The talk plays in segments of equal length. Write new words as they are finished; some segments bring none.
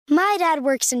My dad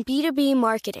works in B2B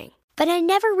marketing, but I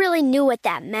never really knew what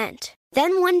that meant.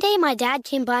 Then one day my dad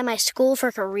came by my school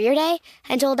for career day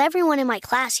and told everyone in my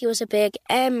class he was a big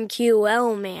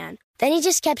MQL man. Then he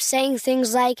just kept saying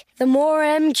things like, the more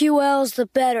MQLs, the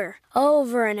better,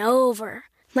 over and over.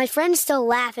 My friends still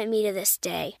laugh at me to this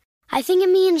day. I think it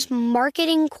means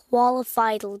marketing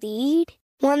qualified lead.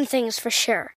 One thing's for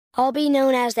sure, I'll be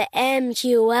known as the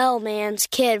MQL man's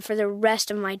kid for the rest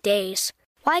of my days.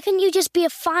 Why couldn't you just be a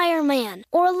fireman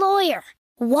or a lawyer?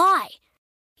 Why?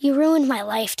 You ruined my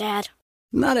life, Dad.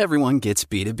 Not everyone gets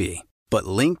B2B, but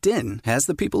LinkedIn has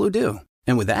the people who do.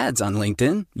 And with ads on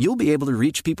LinkedIn, you'll be able to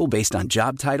reach people based on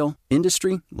job title,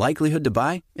 industry, likelihood to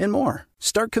buy, and more.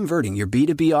 Start converting your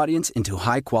B2B audience into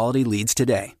high-quality leads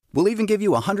today. We'll even give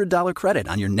you a $100 credit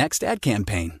on your next ad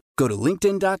campaign. Go to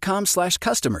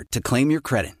linkedin.com/customer to claim your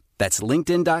credit. That's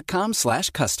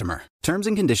linkedin.com/customer. Terms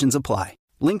and conditions apply.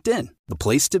 LinkedIn, the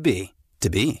place to be, to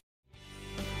be.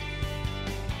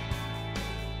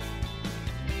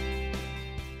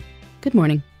 Good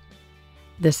morning.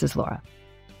 This is Laura.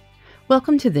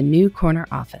 Welcome to the New Corner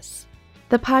Office,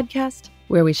 the podcast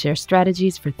where we share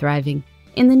strategies for thriving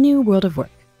in the new world of work,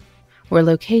 where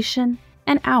location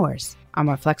and hours are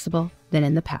more flexible than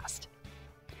in the past.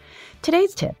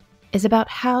 Today's tip is about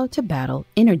how to battle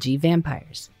energy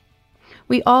vampires.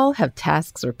 We all have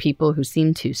tasks or people who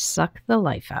seem to suck the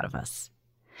life out of us.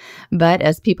 But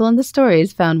as people in the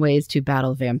stories found ways to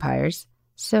battle vampires,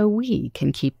 so we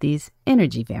can keep these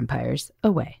energy vampires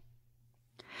away.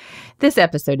 This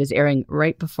episode is airing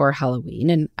right before Halloween,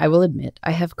 and I will admit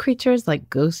I have creatures like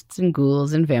ghosts and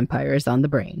ghouls and vampires on the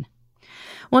brain.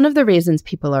 One of the reasons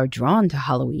people are drawn to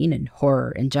Halloween and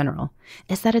horror in general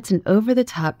is that it's an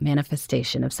over-the-top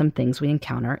manifestation of some things we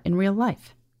encounter in real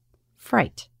life.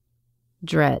 Fright,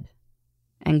 dread,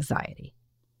 anxiety.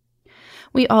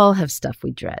 We all have stuff we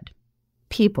dread.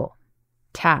 People,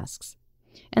 tasks,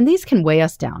 and these can weigh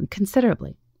us down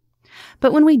considerably.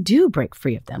 But when we do break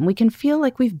free of them, we can feel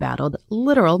like we've battled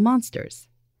literal monsters.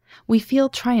 We feel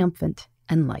triumphant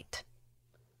and light.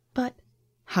 But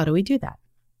how do we do that?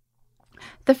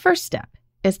 The first step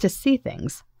is to see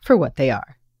things for what they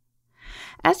are.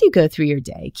 As you go through your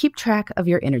day, keep track of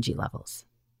your energy levels.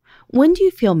 When do you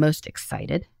feel most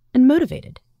excited and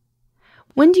motivated?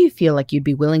 When do you feel like you'd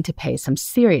be willing to pay some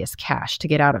serious cash to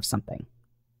get out of something?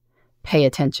 Pay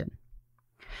attention.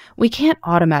 We can't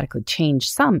automatically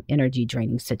change some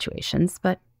energy-draining situations,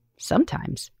 but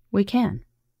sometimes we can.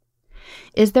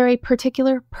 Is there a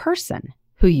particular person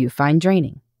who you find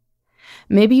draining?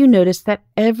 Maybe you notice that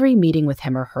every meeting with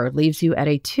him or her leaves you at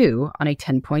a 2 on a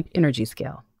 10-point energy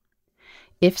scale.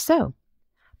 If so,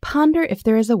 ponder if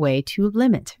there is a way to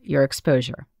limit your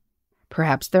exposure.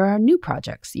 Perhaps there are new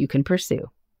projects you can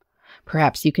pursue.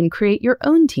 Perhaps you can create your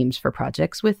own teams for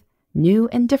projects with new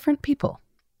and different people.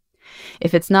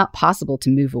 If it's not possible to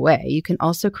move away, you can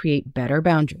also create better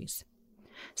boundaries.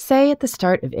 Say at the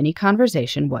start of any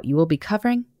conversation what you will be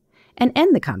covering, and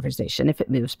end the conversation if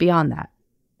it moves beyond that.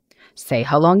 Say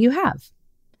how long you have,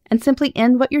 and simply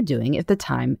end what you're doing if the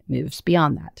time moves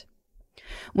beyond that.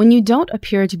 When you don't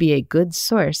appear to be a good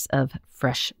source of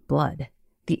fresh blood,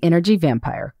 the energy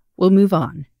vampire will move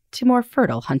on to more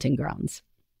fertile hunting grounds.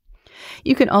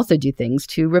 You can also do things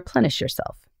to replenish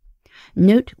yourself.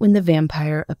 Note when the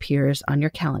vampire appears on your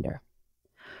calendar.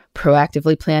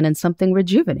 Proactively plan in something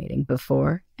rejuvenating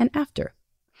before and after.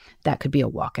 That could be a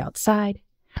walk outside,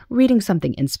 reading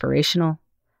something inspirational,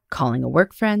 calling a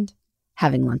work friend,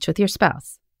 having lunch with your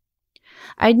spouse.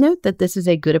 I'd note that this is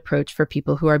a good approach for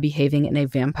people who are behaving in a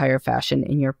vampire fashion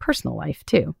in your personal life,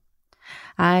 too.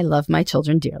 I love my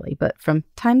children dearly, but from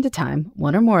time to time,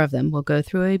 one or more of them will go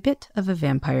through a bit of a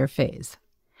vampire phase.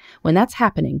 When that's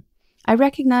happening, I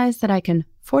recognize that I can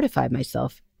fortify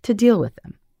myself to deal with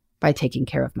them by taking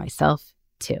care of myself,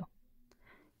 too.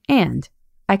 And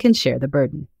I can share the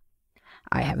burden.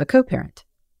 I have a co-parent,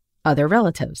 other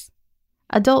relatives,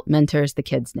 adult mentors the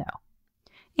kids know,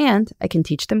 and I can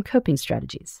teach them coping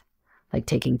strategies, like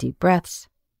taking deep breaths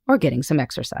or getting some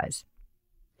exercise.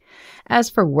 As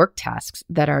for work tasks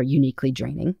that are uniquely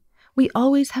draining, we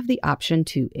always have the option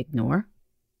to ignore,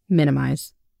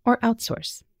 minimize, or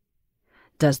outsource.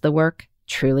 Does the work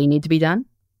truly need to be done?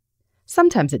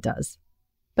 Sometimes it does,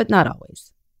 but not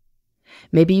always.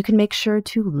 Maybe you can make sure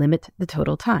to limit the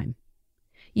total time.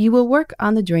 You will work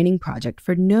on the draining project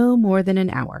for no more than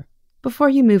an hour before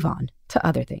you move on to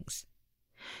other things.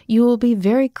 You will be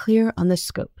very clear on the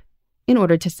scope in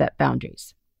order to set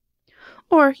boundaries.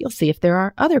 Or you'll see if there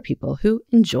are other people who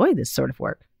enjoy this sort of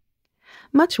work.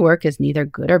 Much work is neither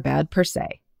good or bad per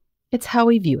se. It's how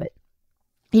we view it.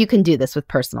 You can do this with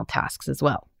personal tasks as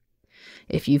well.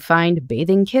 If you find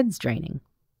bathing kids draining,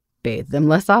 bathe them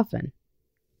less often.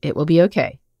 It will be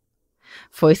okay.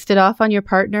 Foist it off on your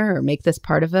partner or make this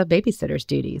part of a babysitter's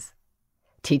duties.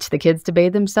 Teach the kids to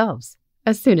bathe themselves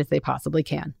as soon as they possibly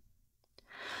can.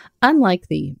 Unlike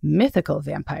the mythical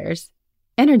vampires,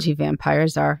 energy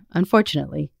vampires are,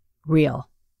 unfortunately, real.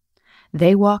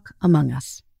 They walk among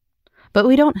us, but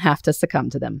we don't have to succumb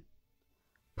to them.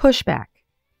 Push back.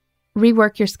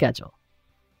 Rework your schedule.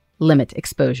 Limit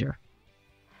exposure.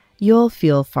 You'll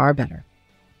feel far better,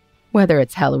 whether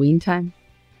it's Halloween time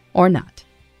or not.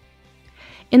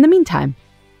 In the meantime,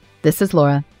 this is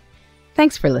Laura.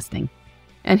 Thanks for listening,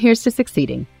 and here's to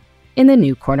succeeding in the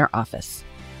New Corner Office.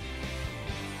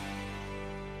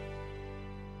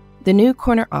 The New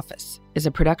Corner Office is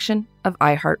a production of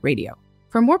iHeartRadio.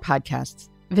 For more podcasts,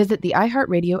 visit the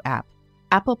iHeartRadio app,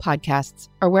 Apple Podcasts,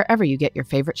 or wherever you get your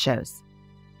favorite shows.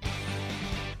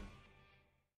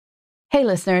 Hey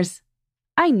listeners,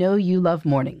 I know you love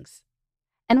mornings.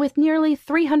 And with nearly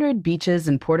 300 beaches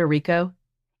in Puerto Rico,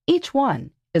 each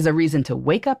one is a reason to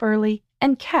wake up early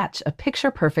and catch a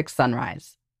picture-perfect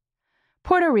sunrise.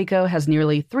 Puerto Rico has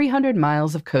nearly 300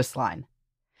 miles of coastline,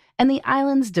 and the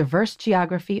island's diverse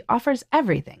geography offers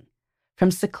everything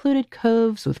from secluded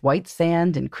coves with white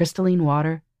sand and crystalline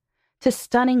water to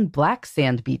stunning black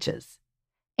sand beaches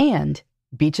and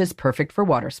beaches perfect for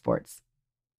water sports.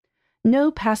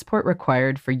 No passport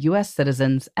required for U.S.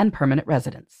 citizens and permanent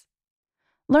residents.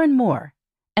 Learn more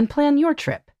and plan your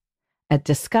trip at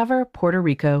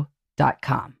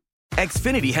discoverpuertorico.com.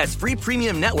 Xfinity has free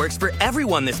premium networks for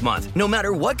everyone this month, no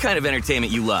matter what kind of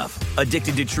entertainment you love.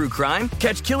 Addicted to true crime?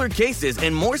 Catch killer cases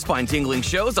and more spine-tingling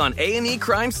shows on A&E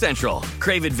Crime Central.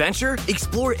 Crave adventure?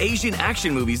 Explore Asian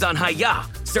action movies on Hi-Ya.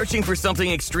 Searching for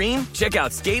something extreme? Check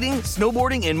out skating,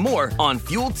 snowboarding, and more on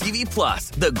Fuel TV Plus,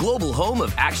 the global home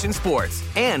of action sports.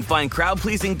 And find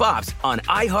crowd-pleasing bops on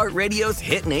iHeartRadio's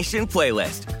Hit Nation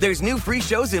playlist. There's new free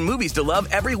shows and movies to love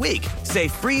every week. Say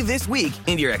free this week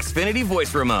in your Xfinity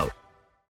voice remote.